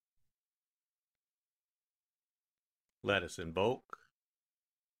Let us invoke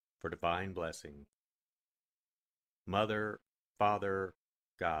for divine blessing. Mother, Father,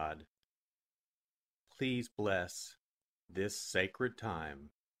 God, please bless this sacred time.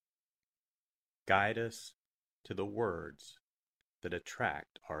 Guide us to the words that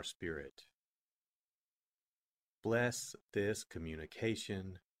attract our spirit. Bless this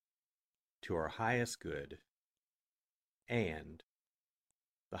communication to our highest good and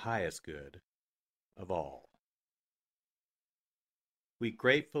the highest good of all. We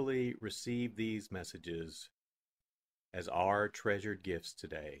gratefully receive these messages as our treasured gifts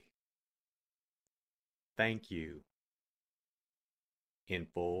today. Thank you in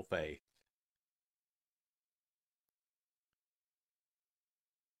full faith.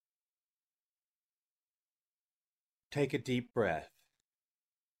 Take a deep breath.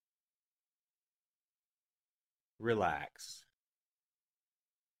 Relax.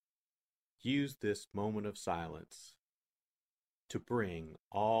 Use this moment of silence to bring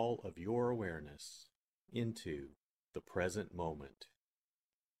all of your awareness into the present moment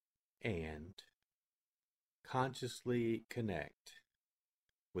and consciously connect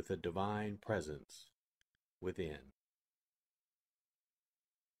with the divine presence within.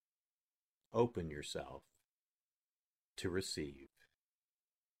 Open yourself to receive.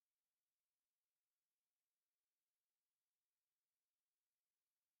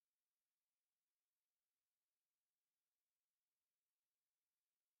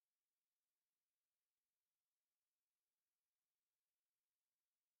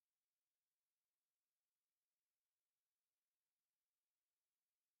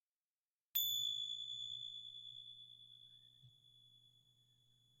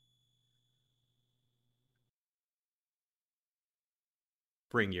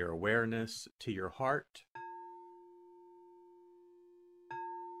 Bring your awareness to your heart.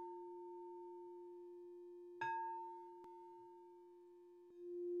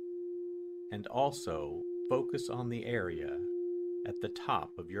 And also focus on the area at the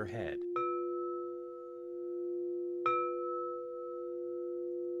top of your head.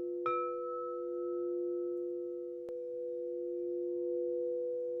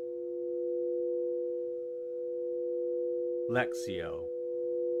 Lectio.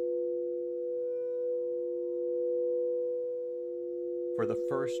 For the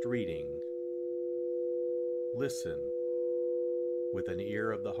first reading, listen with an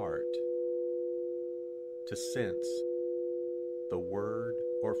ear of the heart to sense the word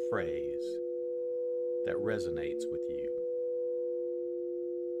or phrase that resonates with you.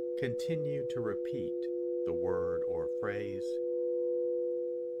 Continue to repeat the word or phrase.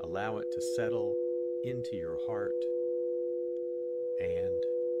 Allow it to settle into your heart and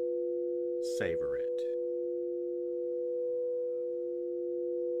savor it.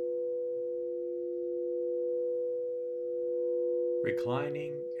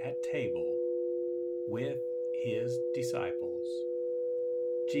 Reclining at table with his disciples,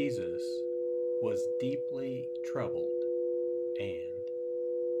 Jesus was deeply troubled and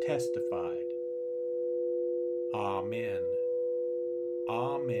testified, "Amen,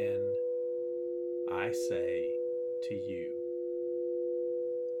 amen, I say to you,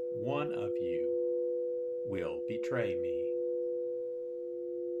 one of you will betray me."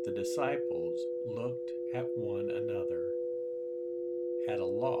 The disciples looked at one another, at a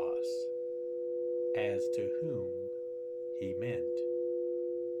loss as to whom he meant.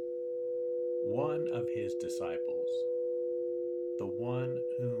 One of his disciples, the one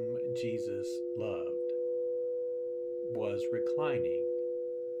whom Jesus loved, was reclining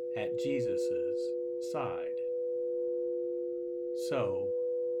at Jesus' side. So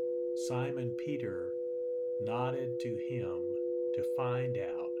Simon Peter nodded to him to find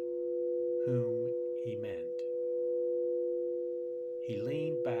out whom he meant. He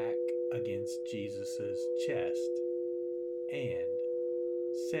leaned back against Jesus' chest and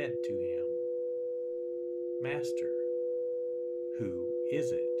said to him, "Master, who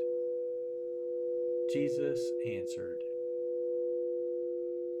is it?" Jesus answered,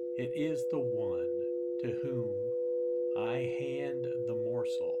 "It is the one to whom I hand the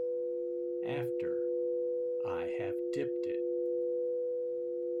morsel after I have dipped it."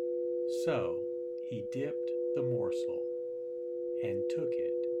 So he dipped the morsel and took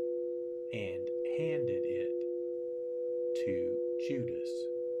it and handed it to Judas,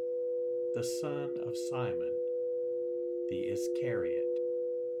 the son of Simon the Iscariot.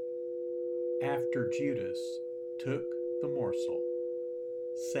 After Judas took the morsel,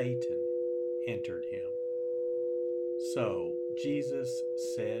 Satan entered him. So Jesus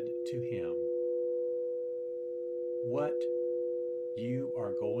said to him, "What you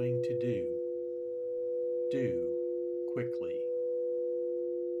are going to do, do quickly.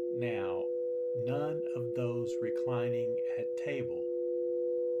 Now, none of those reclining at table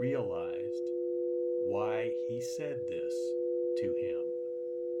realized why he said this to him.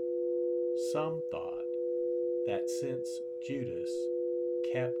 Some thought that since Judas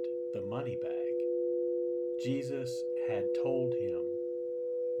kept the money bag, Jesus had told him,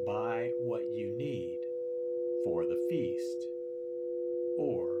 "Buy what you need for the feast,"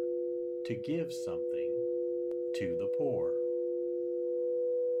 or to give something to the poor.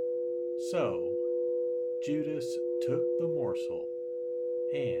 So Judas took the morsel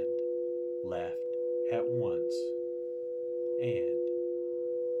and left at once, and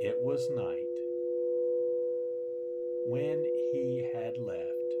it was night. When he had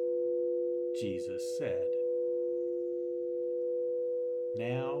left, Jesus said,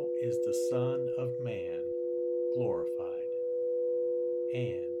 "Now is the Son of Man glorified,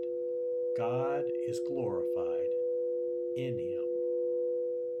 and God is glorified in him.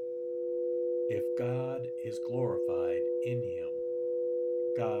 If God is glorified in him,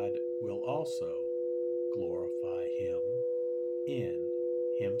 God will also glorify him in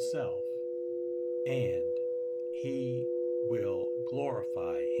himself, and he will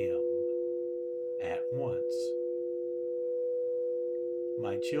glorify him at once.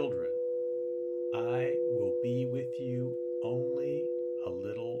 My children, I will be with you only a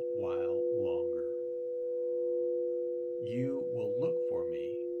little while longer. You will look for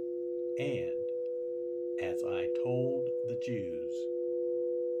me, and as I told the Jews,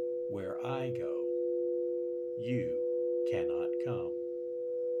 where I go, you cannot come.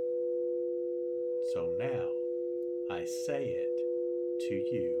 So now I say it to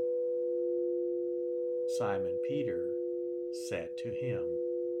you." Simon Peter said to him,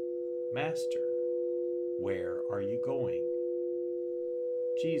 "Master, where are you going?"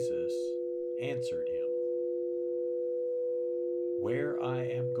 Jesus answered him, "Where I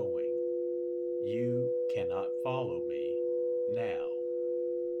am going, you cannot follow me now,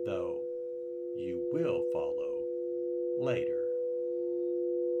 though you will follow later."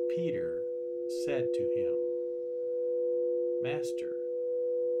 Peter said to him, "Master,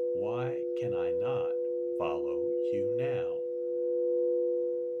 why can I not follow you now?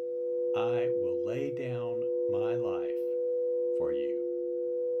 I will lay down my life for you."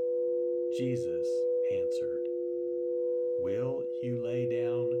 Jesus answered, "Will you lay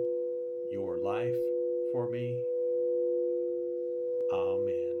down your life for me?"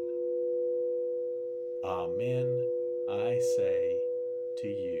 Amen. Amen, I say to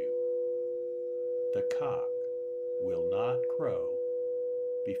you, the cock will not crow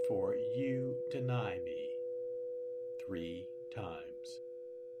before you deny me 3 times.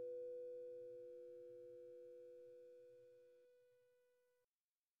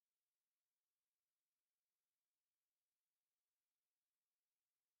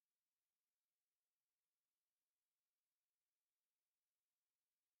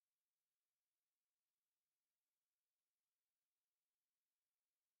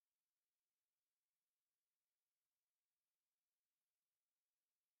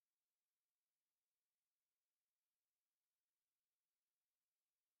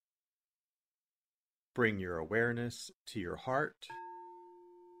 Bring your awareness to your heart.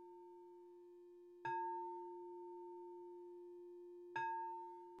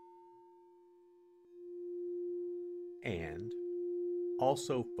 And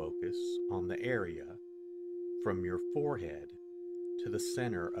also focus on the area from your forehead to the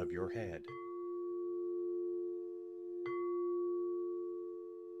center of your head.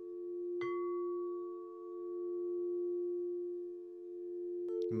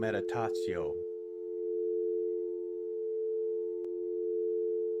 Meditatio.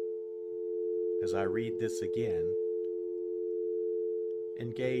 As I read this again,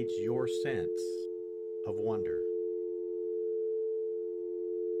 engage your sense of wonder.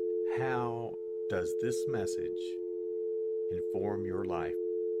 How does this message inform your life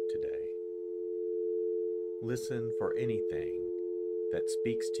today? Listen for anything that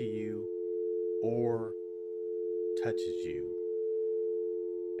speaks to you or touches you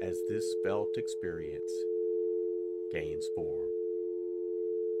as this felt experience gains form.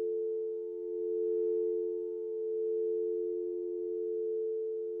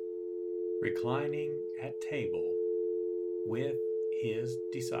 Reclining at table with his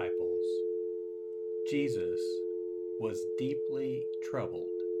disciples, Jesus was deeply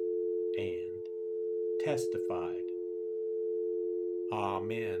troubled and testified,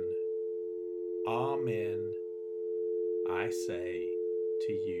 "Amen, amen, I say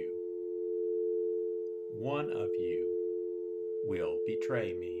to you, one of you will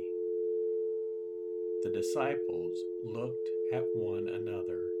betray me." The disciples looked at one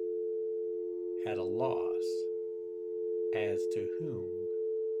another, at a loss as to whom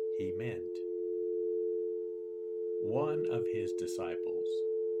he meant. One of his disciples,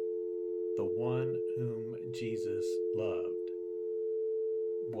 the one whom Jesus loved,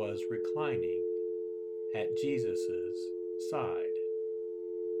 was reclining at Jesus' side.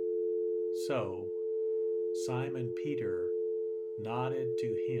 So Simon Peter nodded to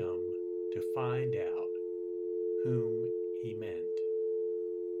him to find out whom he meant.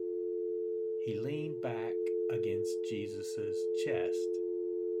 He leaned back against Jesus' chest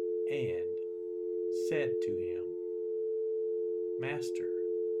and said to him, "Master,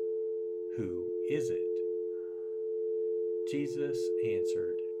 who is it?" Jesus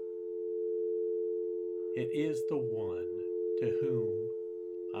answered, "It is the one to whom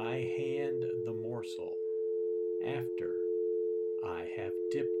I hand the morsel after I have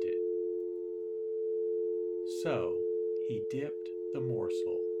dipped it." So he dipped the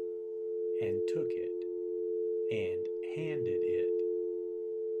morsel and took it and handed it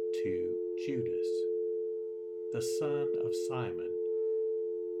to Judas, the son of Simon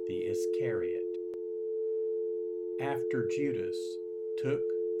the Iscariot. After Judas took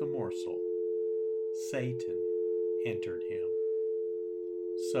the morsel, Satan entered him.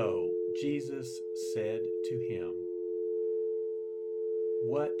 So Jesus said to him,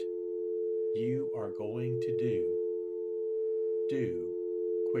 "What you are going to do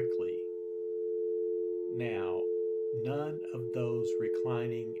quickly." Now, none of those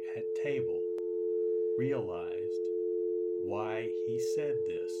reclining at table realized why he said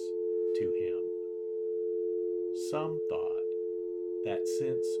this to him. Some thought that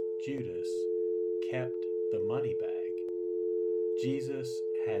since Judas kept the money bag, Jesus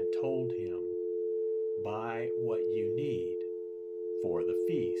had told him, "Buy what you need for the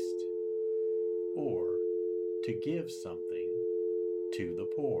feast," or to give something to the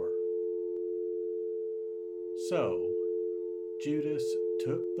poor. So Judas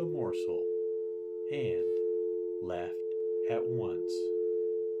took the morsel and left at once,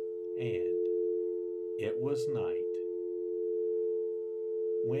 and it was night.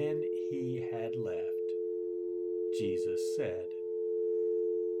 When he had left, Jesus said,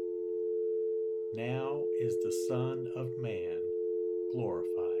 "Now is the Son of Man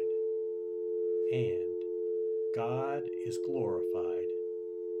glorified, and God is glorified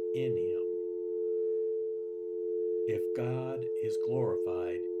in him. If God is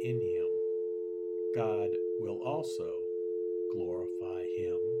glorified in him, God will also glorify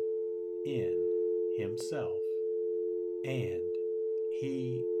him in himself, and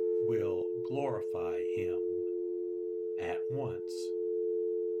he will glorify him at once.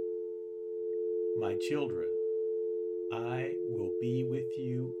 My children, I will be with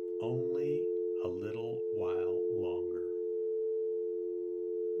you only a little while longer.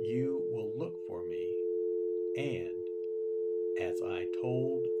 You will look for me, and as I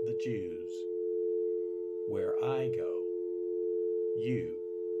told the Jews, where I go, you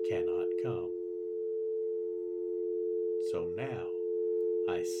cannot come. So now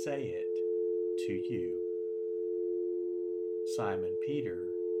I say it to you." Simon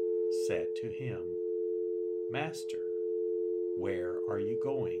Peter said to him, "Master, where are you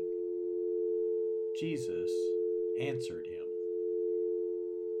going?" Jesus answered him,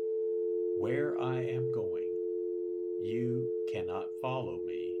 "Where I am going, you cannot follow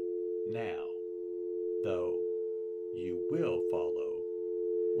me now, though you will follow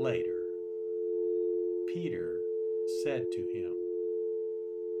later." Peter said to him,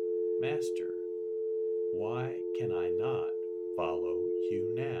 "Master, why can I not follow you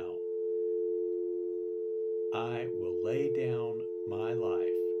now? I will lay down my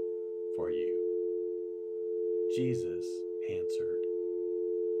life for you." Jesus answered,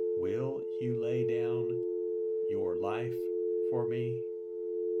 "Will you lay down your life for me?"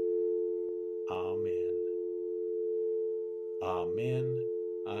 Amen. Amen,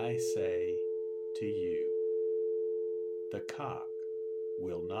 I say to you, the cock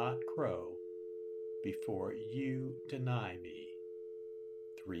will not crow before you deny me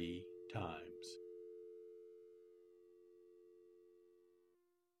 3 times.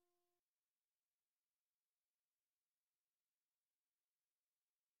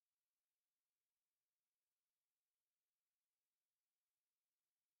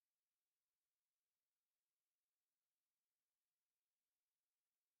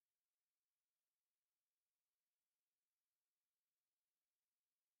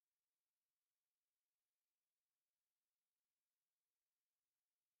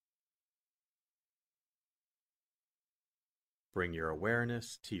 Bring your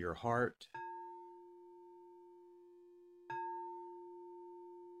awareness to your heart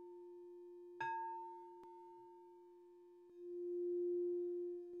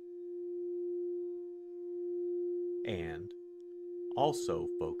also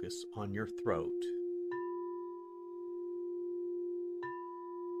focus on your throat.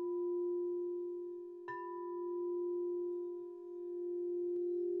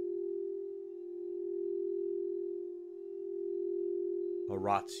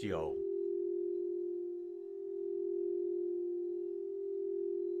 Oratio.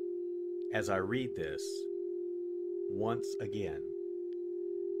 As I read this, once again,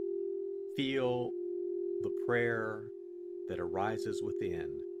 feel the prayer that arises within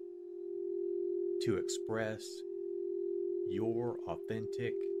to express your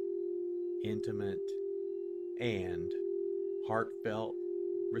authentic, intimate, and heartfelt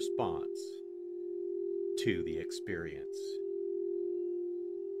response to the experience.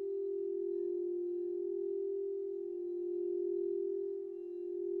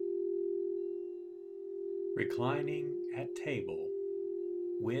 Reclining at table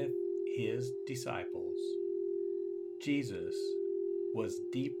with his disciples, Jesus was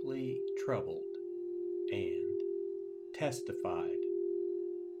deeply troubled and testified,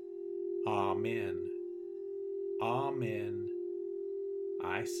 "Amen, amen,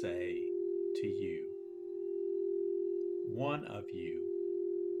 I say to you, one of you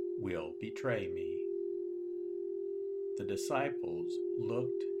will betray me." The disciples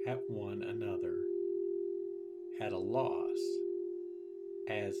looked at one another, at a loss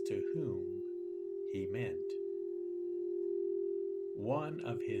as to whom he meant. One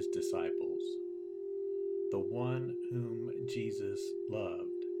of his disciples, the one whom Jesus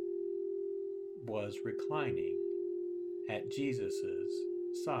loved, was reclining at Jesus'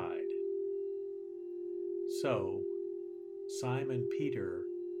 side. So Simon Peter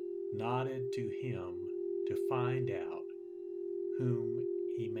nodded to him to find out whom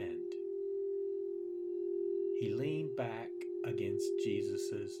he meant. He leaned back against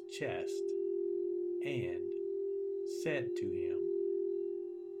Jesus' chest and said to him,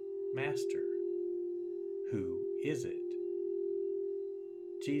 "Master, who is it?"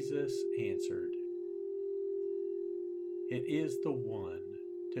 Jesus answered, "It is the one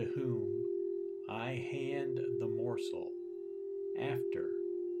to whom I hand the morsel after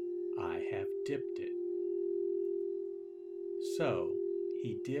I have dipped it." So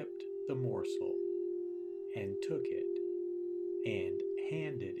he dipped the morsel and took it and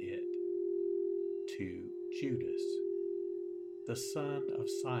handed it to Judas, the son of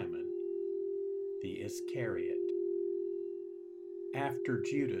Simon the Iscariot. After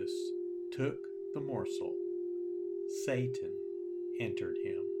Judas took the morsel, Satan entered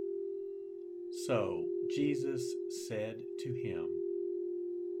him. So Jesus said to him,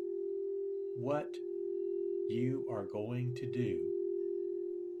 "What you are going to do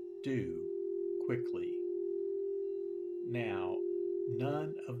quickly." Now,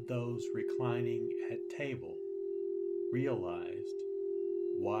 none of those reclining at table realized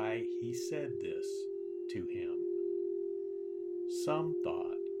why he said this to him. Some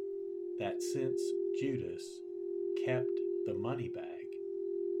thought that since Judas kept the money bag,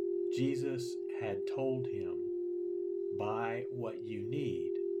 Jesus had told him, "Buy what you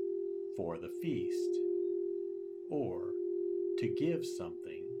need for the feast," or to give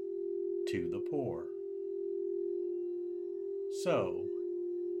something to the poor. So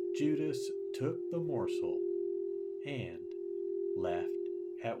Judas took the morsel and left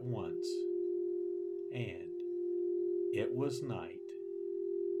at once, and it was night.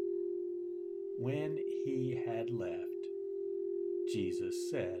 When he had left, Jesus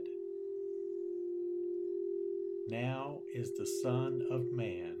said, "Now is the Son of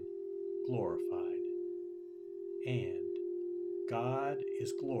Man glorified, and God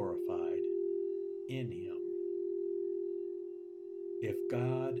is glorified in him. If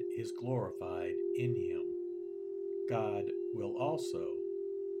God is glorified in him, God will also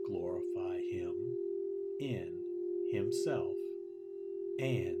glorify him in himself,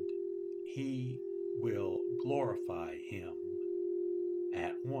 and he will glorify him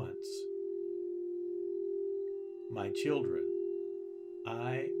at once. My children,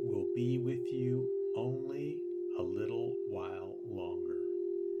 I will be with you only a little while longer.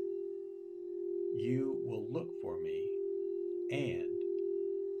 You will look for me, and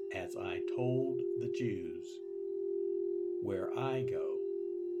as I told the Jews, where I go,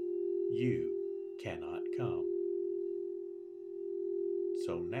 you cannot come.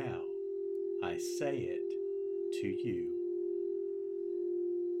 So now I say it to you."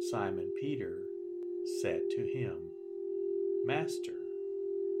 Simon Peter said to him, "Master,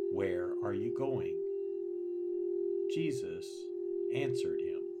 where are you going?" Jesus answered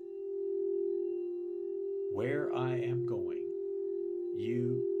him, "Where I am going,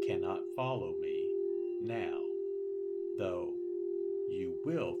 you cannot follow me now, though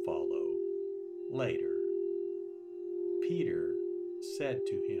will follow later. Peter said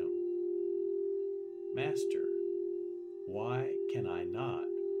to him, Master, why can I not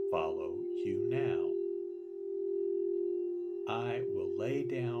follow you now? I will lay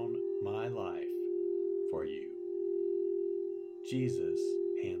down my life for you. Jesus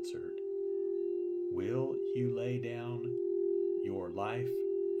answered, Will you lay down your life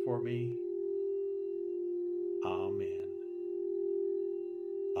for me? Amen.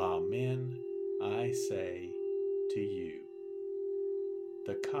 Amen, I say to you,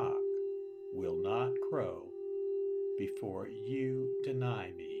 the cock will not crow before you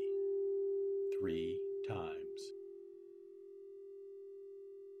deny me 3 times.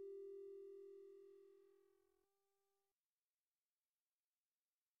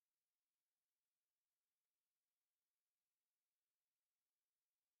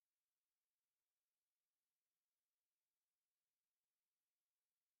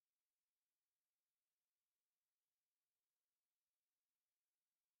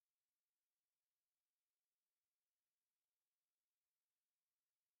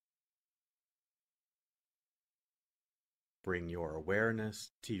 Bring your awareness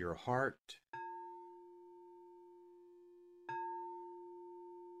to your heart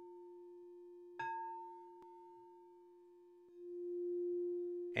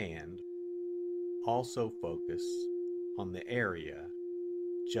and also focus on the area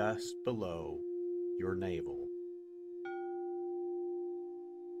just below your navel.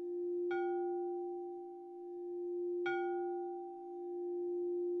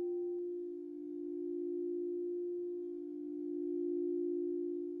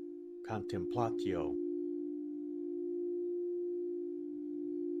 Contemplatio.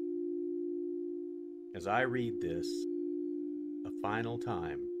 As I read this a final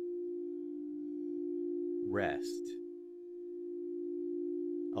time, rest.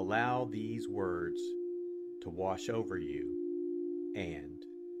 Allow these words to wash over you and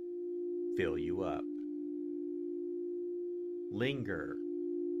fill you up. Linger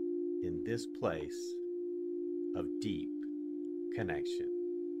in this place of deep connection.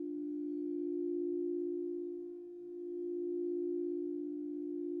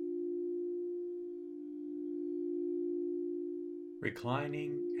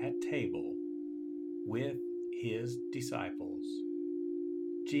 Reclining at table with his disciples,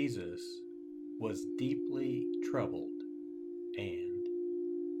 Jesus was deeply troubled and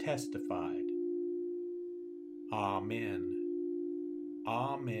testified, Amen,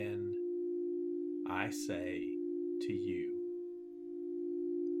 amen, I say to you,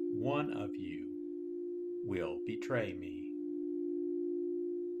 one of you will betray me.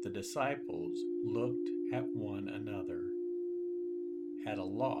 The disciples looked at one another, at a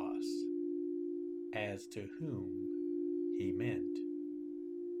loss as to whom he meant.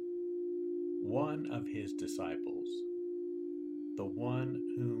 One of his disciples, the one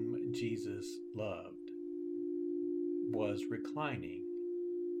whom Jesus loved, was reclining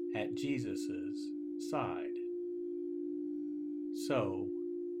at Jesus' side. So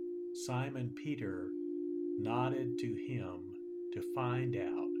Simon Peter nodded to him to find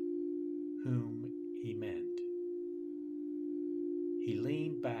out whom he meant. He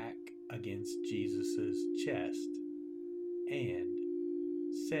leaned back against Jesus' chest and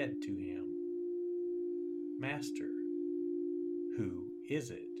said to him, Master, who is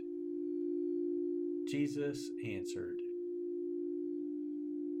it? Jesus answered,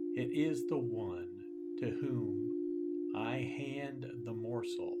 It is the one to whom I hand the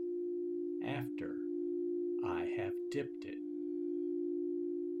morsel after I have dipped it.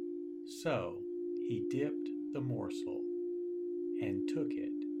 So he dipped the morsel and took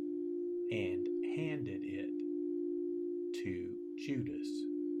it and handed it to Judas,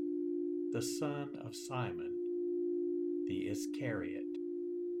 the son of Simon, the Iscariot.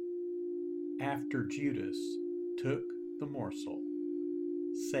 After Judas took the morsel,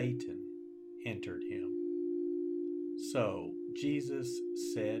 Satan entered him. So Jesus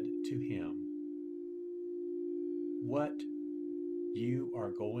said to him, What you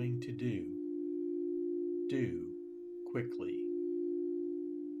are going to do, do quickly.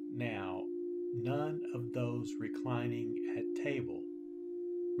 Now, none of those reclining at table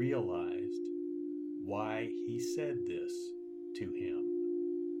realized why he said this to him.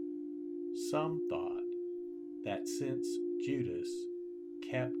 Some thought that since Judas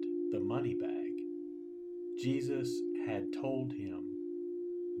kept the money bag, Jesus had told him,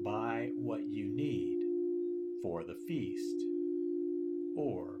 Buy what you need for the feast,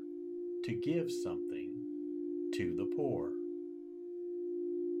 or to give something to the poor.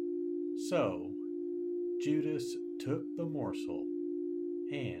 So Judas took the morsel,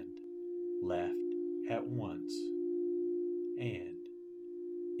 and left at once. And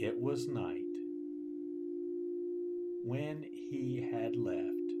it was night. When he had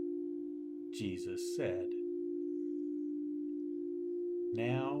left, Jesus said,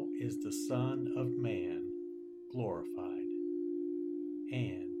 "Now is the Son of Man glorified,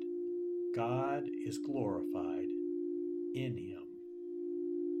 and God is glorified in him.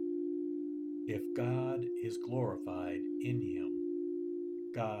 If God is glorified in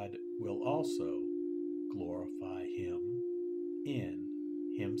him, God will also glorify him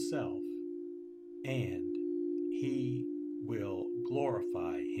in himself, and he will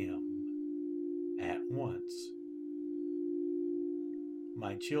glorify him at once.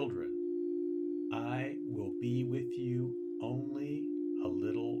 My children, I will be with you only a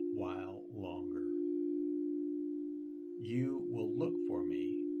little while longer. You will look for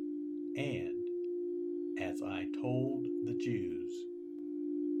me, and as I told the Jews,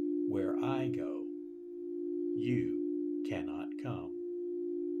 where I go, you cannot come.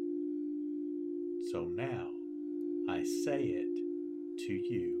 So now I say it to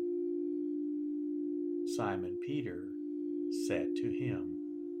you." Simon Peter said to him,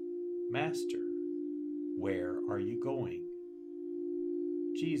 "Master, where are you going?"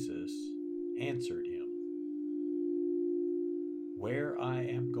 Jesus answered him, "Where I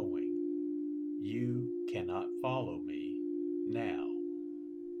am going, you cannot follow me now,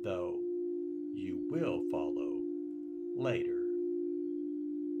 though you will follow later."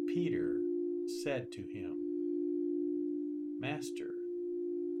 Peter said to him, "Master,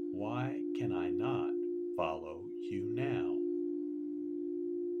 why can I not follow you now?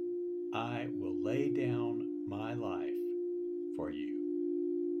 I will lay down my life for you."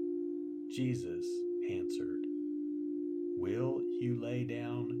 Jesus answered, "Will you lay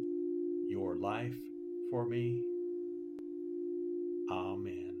down your life for me?"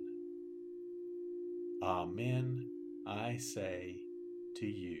 Amen. Amen, I say to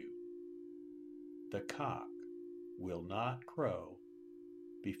you, the cock will not crow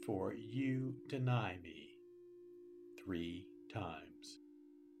before you deny me 3 times.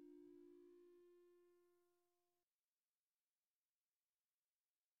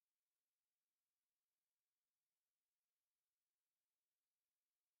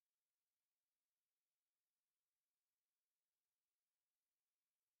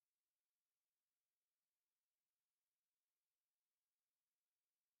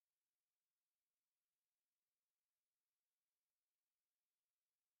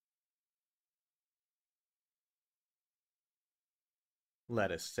 Let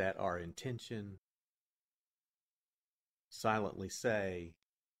us set our intention. Silently say,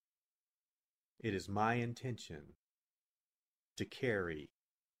 "It is my intention to carry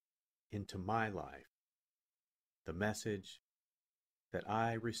into my life the message that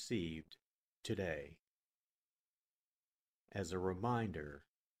I received today as a reminder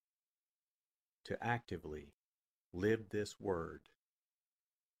to actively live this word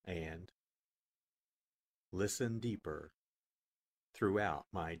and listen deeper throughout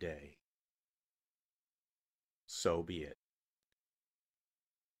my day." So be it.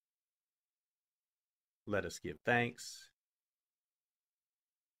 Let us give thanks.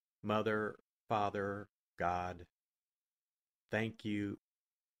 Mother, Father, God, thank you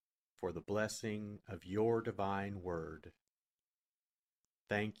for the blessing of your divine word.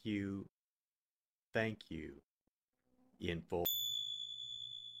 Thank you in full.